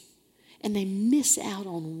believers. And they miss out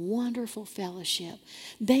on wonderful fellowship.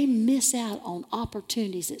 They miss out on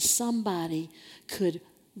opportunities that somebody could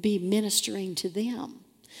be ministering to them.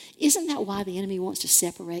 Isn't that why the enemy wants to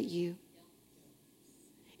separate you?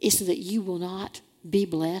 It's so that you will not be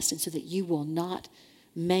blessed and so that you will not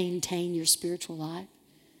maintain your spiritual life.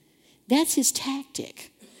 That's his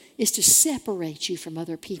tactic, is to separate you from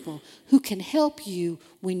other people who can help you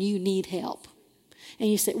when you need help. And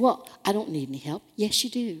you say, well, I don't need any help. Yes, you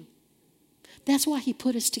do. That's why he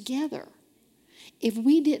put us together. If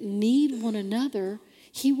we didn't need one another,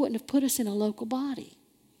 he wouldn't have put us in a local body.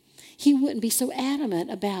 He wouldn't be so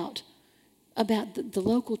adamant about the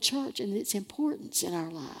local church and its importance in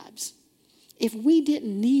our lives. If we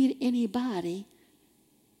didn't need anybody,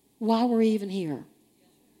 why were we even here?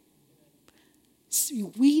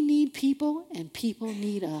 We need people and people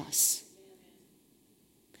need us.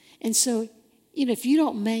 And so, if you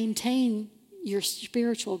don't maintain your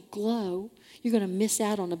spiritual glow, you're going to miss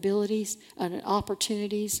out on abilities and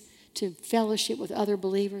opportunities to fellowship with other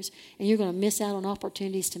believers, and you're going to miss out on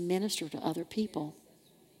opportunities to minister to other people.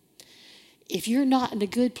 If you're not in a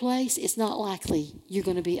good place, it's not likely you're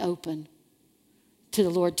going to be open to the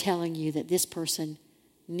Lord telling you that this person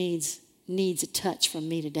needs a touch from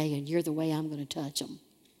me today, and you're the way I'm going to touch them.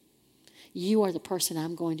 You are the person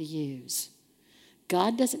I'm going to use.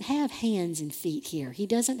 God doesn't have hands and feet here. He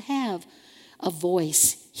doesn't have a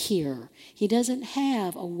voice here. He doesn't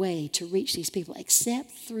have a way to reach these people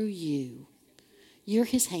except through you. You're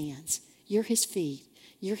his hands. You're his feet.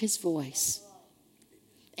 You're his voice.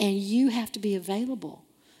 And you have to be available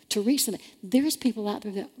to reach them. There's people out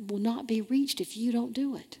there that will not be reached if you don't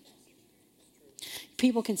do it.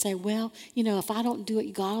 People can say, well, if I don't do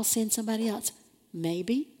it, God will send somebody else.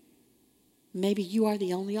 Maybe you are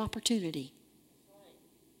the only opportunity.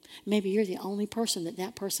 Maybe you're the only person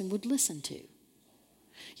that person would listen to.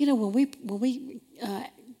 When we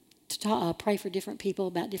pray for different people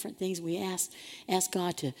about different things, we ask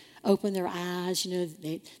God to open their eyes,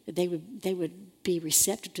 that they would be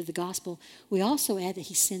receptive to the gospel. We also add that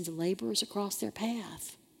he sends laborers across their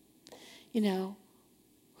path.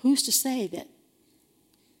 Who's to say that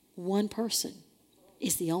one person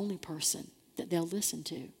is the only person that they'll listen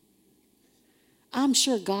to? I'm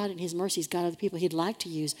sure God in his mercy's got other people he'd like to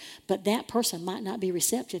use, but that person might not be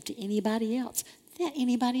receptive to anybody else. That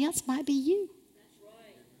anybody else might be you. That's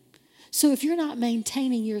right. So if you're not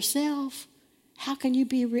maintaining yourself, how can you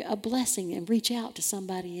be a blessing and reach out to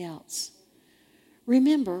somebody else?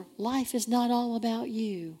 Remember, life is not all about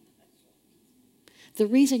you. The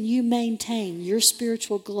reason you maintain your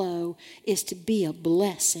spiritual glow is to be a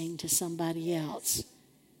blessing to somebody else.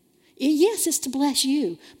 Yes, it's to bless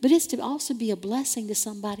you, but it's to also be a blessing to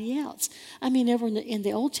somebody else. Over in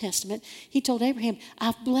the Old Testament, he told Abraham,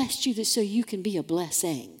 I've blessed you so you can be a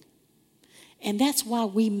blessing. And that's why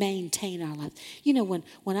we maintain our life.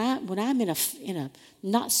 When I'm in a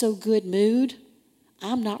not so good mood,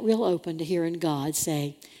 I'm not real open to hearing God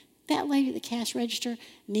say, that lady at the cash register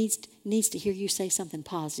needs to hear you say something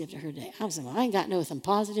positive to her today. I was like, well, I ain't got nothing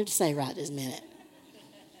positive to say right this minute.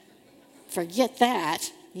 Forget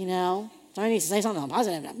that. Somebody needs to say something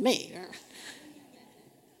positive about me.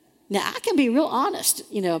 Now, I can be real honest,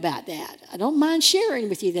 about that. I don't mind sharing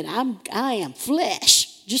with you that I am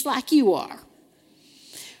flesh, just like you are.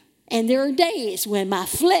 And there are days when my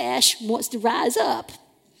flesh wants to rise up.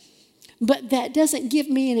 But that doesn't give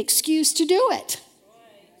me an excuse to do it.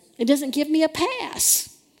 It doesn't give me a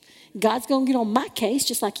pass. God's going to get on my case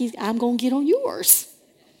just like I'm going to get on yours.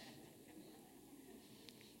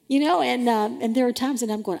 And there are times that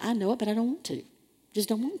I'm going, I know it, but I don't want to. Just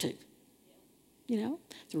don't want to. The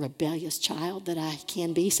rebellious child that I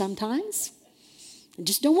can be sometimes. I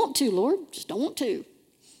just don't want to, Lord. Just don't want to.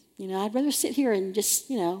 I'd rather sit here and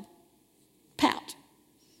just, pout.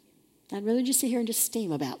 I'd rather just sit here and just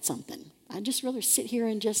steam about something. I'd just rather sit here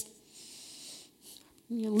and just,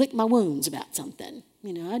 lick my wounds about something.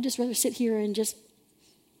 I'd just rather sit here and just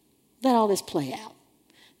let all this play out.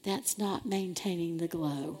 That's not maintaining the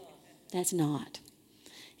glow. That's not.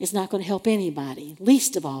 It's not going to help anybody,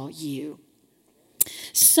 least of all you.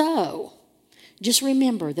 So, just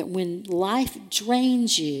remember that when life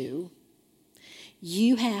drains you,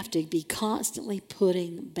 you have to be constantly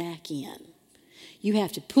putting back in. You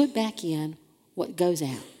have to put back in what goes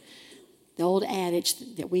out. The old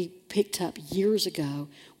adage that we picked up years ago,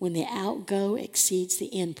 when the outgo exceeds the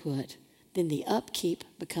input, then the upkeep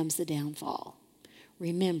becomes the downfall.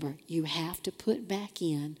 remember, you have to put back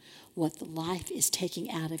in what the life is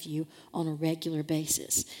taking out of you on a regular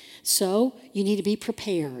basis. So you need to be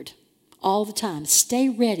prepared all the time. Stay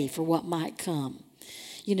ready for what might come.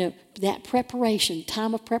 You know, that preparation,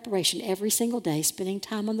 time of preparation every single day, spending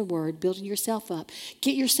time on the Word, building yourself up.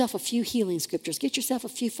 Get yourself a few healing scriptures. Get yourself a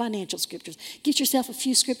few financial scriptures. Get yourself a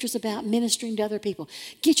few scriptures about ministering to other people.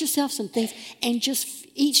 Get yourself some things, and just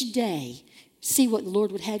each day see what the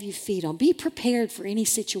Lord would have you feed on. Be prepared for any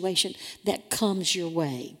situation that comes your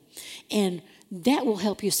way, and that will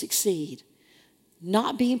help you succeed.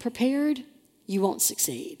 Not being prepared, you won't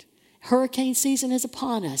succeed. Hurricane season is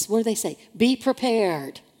upon us. What do they say? Be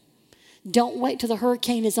prepared. Don't wait till the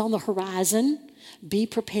hurricane is on the horizon. Be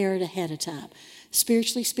prepared ahead of time.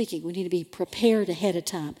 Spiritually speaking, we need to be prepared ahead of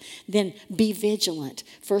time. Then be vigilant.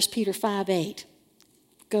 1 Peter 5:8.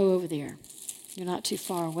 Go over there. You're not too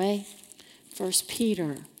far away. 1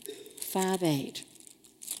 Peter 5:8.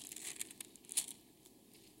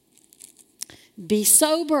 Be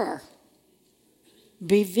sober.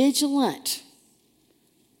 Be vigilant.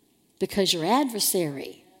 Because your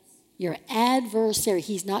adversary,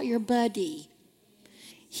 he's not your buddy.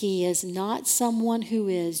 He is not someone who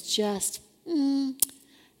is just,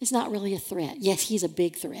 it's not really a threat. Yes, he's a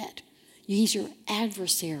big threat. He's your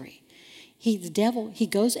adversary. The devil, he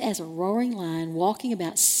goes as a roaring lion, walking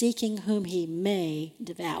about seeking whom he may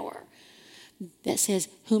devour. That says,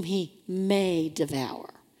 whom he may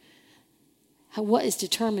devour. What is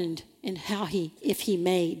determined in if he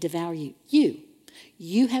may devour you? You.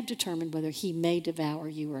 You have determined whether he may devour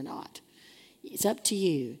you or not. It's up to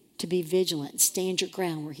you to be vigilant, stand your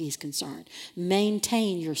ground where he's concerned.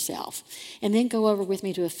 Maintain yourself. And then go over with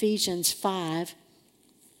me to Ephesians 5.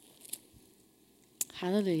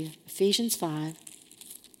 Hallelujah. Ephesians 5.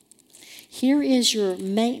 Here is your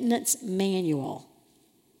maintenance manual.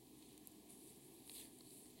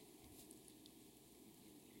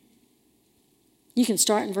 You can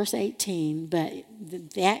start in verse 18, but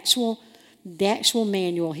the actual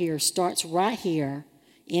manual here starts right here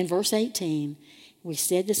in verse 18. We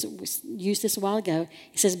used this a while ago.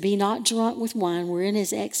 It says, be not drunk with wine wherein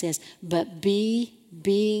is excess, but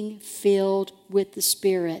being filled with the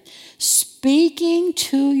Spirit, speaking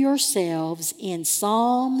to yourselves in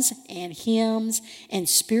psalms and hymns and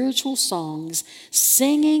spiritual songs,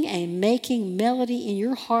 singing and making melody in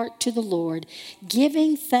your heart to the Lord,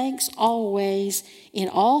 giving thanks always in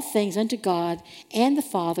all things unto God and the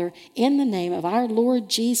Father in the name of our Lord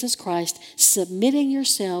Jesus Christ, submitting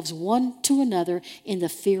yourselves one to another in the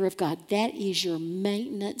fear of God. That is your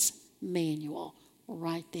maintenance manual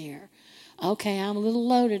right there. Okay, I'm a little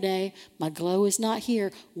low today. My glow is not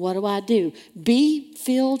here. What do? Be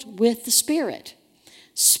filled with the Spirit.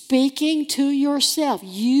 Speaking to yourself.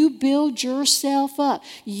 You build yourself up.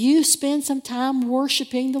 You spend some time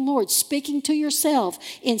worshiping the Lord. Speaking to yourself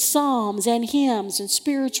in psalms and hymns and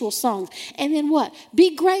spiritual songs. And then what?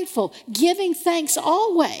 Be grateful. Giving thanks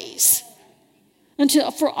always.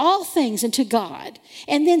 For all things unto God,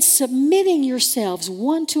 and then submitting yourselves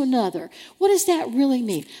one to another. What does that really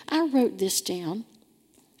mean? I wrote this down.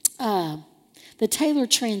 The Taylor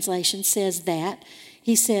translation says that.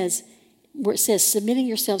 He says, where it says submitting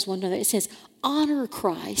yourselves one to another, it says honor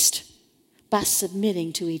Christ by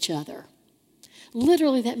submitting to each other.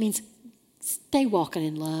 Literally, that means stay walking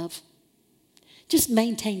in love. Just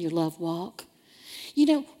maintain your love walk. You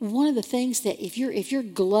know, one of the things that if your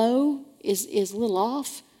glow is a little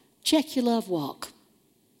off, check your love walk.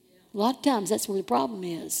 A lot of times that's where the problem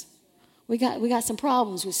is. We got some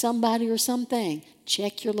problems with somebody or something.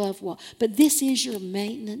 Check your love walk. But this is your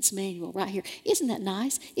maintenance manual right here. Isn't that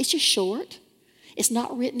nice? It's just short. It's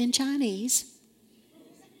not written in Chinese.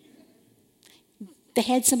 They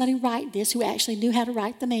had somebody write this who actually knew how to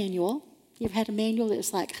write the manual. You ever had a manual that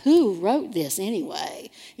was like, who wrote this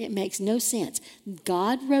anyway? It makes no sense.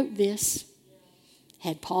 God wrote this.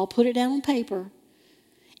 Had Paul put it down on paper.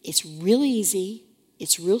 It's real easy.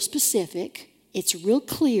 It's real specific. It's real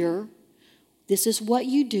clear. This is what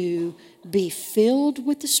you do. Be filled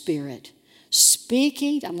with the Spirit.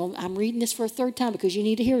 Speaking, I'm reading this for a third time because you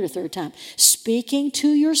need to hear it a third time. Speaking to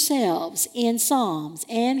yourselves in psalms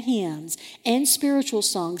and hymns and spiritual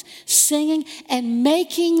songs, singing and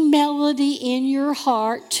making melody in your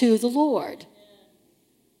heart to the Lord.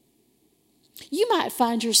 You might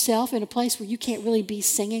find yourself in a place where you can't really be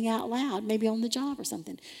singing out loud, maybe on the job or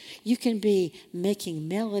something. You can be making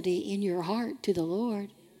melody in your heart to the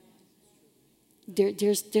Lord.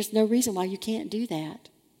 There's no reason why you can't do that.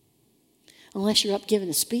 Unless you're up giving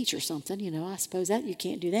a speech or something, I suppose that you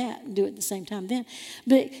can't do that and do it at the same time then.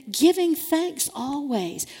 But giving thanks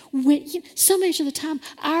always. So much of the time,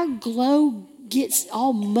 our glow gets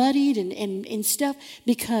all muddied and stuff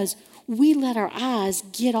because we let our eyes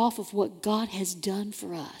get off of what God has done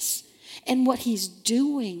for us and what he's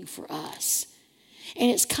doing for us. And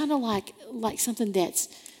it's kind of like something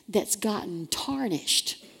that's gotten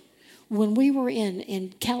tarnished. When we were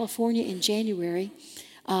in California in January,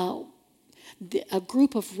 a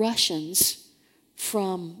group of Russians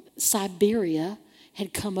from Siberia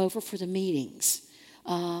had come over for the meetings.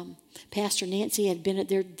 Pastor Nancy had been at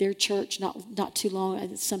their church not too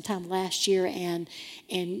long, sometime last year, and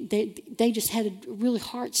they just had a really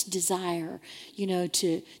heart's desire,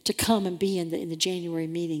 to come and be in the January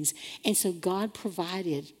meetings. And so God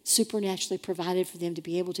supernaturally provided for them to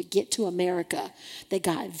be able to get to America. They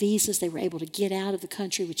got visas. They were able to get out of the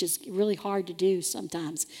country, which is really hard to do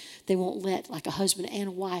sometimes. They won't let like a husband and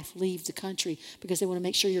a wife leave the country because they want to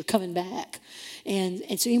make sure you're coming back. And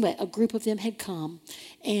so anyway, a group of them had come,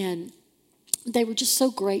 and they were just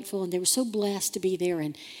so grateful, and they were so blessed to be there.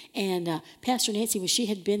 And Pastor Nancy, when she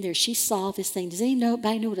had been there, she saw this thing. Does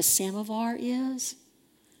anybody know what a samovar is?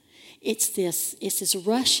 It's this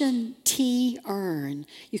Russian tea urn.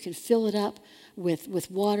 You can fill it up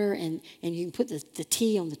with water, and you can put the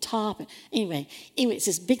tea on the top. Anyway, it's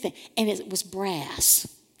this big thing, and it was brass.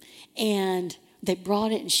 And they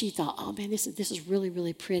brought it, and she thought, oh man, this is really,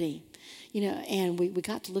 really pretty, And we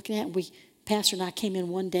got to looking at it. Pastor and I came in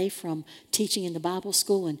one day from teaching in the Bible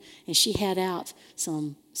school, and she had out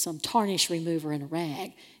some tarnish remover and a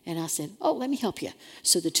rag. And I said, oh, let me help you.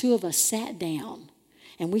 So the two of us sat down,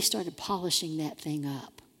 and we started polishing that thing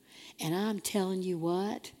up. And I'm telling you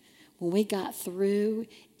what, when we got through,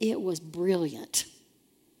 it was brilliant.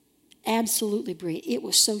 Absolutely brilliant. It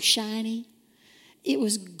was so shiny. It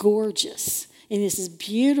was gorgeous. And it's this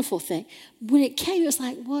beautiful thing. When it came, it was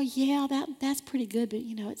like, well, yeah, that's pretty good, but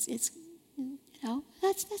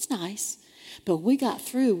that's nice. But we got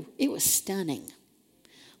through, it was stunning.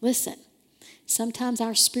 Listen, sometimes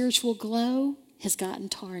our spiritual glow has gotten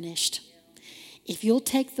tarnished. If you'll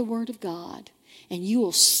take the word of God and you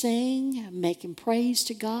will sing, making praise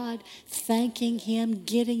to God, thanking him,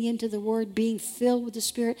 getting into the word, being filled with the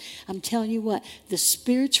Spirit, I'm telling you what, the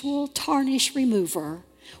spiritual tarnish remover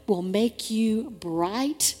will make you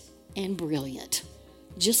bright and brilliant.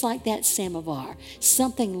 Just like that samovar,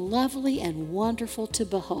 something lovely and wonderful to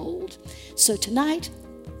behold. So tonight,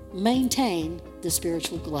 maintain the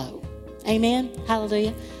spiritual glow. Amen.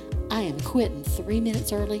 Hallelujah. I am quitting 3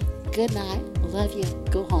 minutes early. Good night. Love you.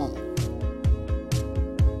 Go home.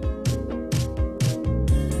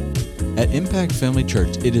 At Impact Family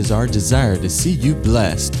Church, it is our desire to see you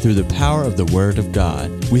blessed through the power of the Word of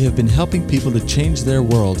God. We have been helping people to change their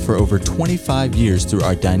world for over 25 years through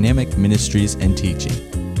our dynamic ministries and teaching.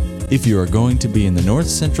 If you are going to be in the North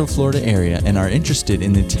Central Florida area and are interested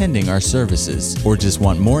in attending our services, or just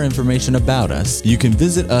want more information about us, you can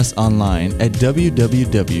visit us online at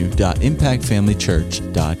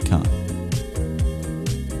www.impactfamilychurch.com.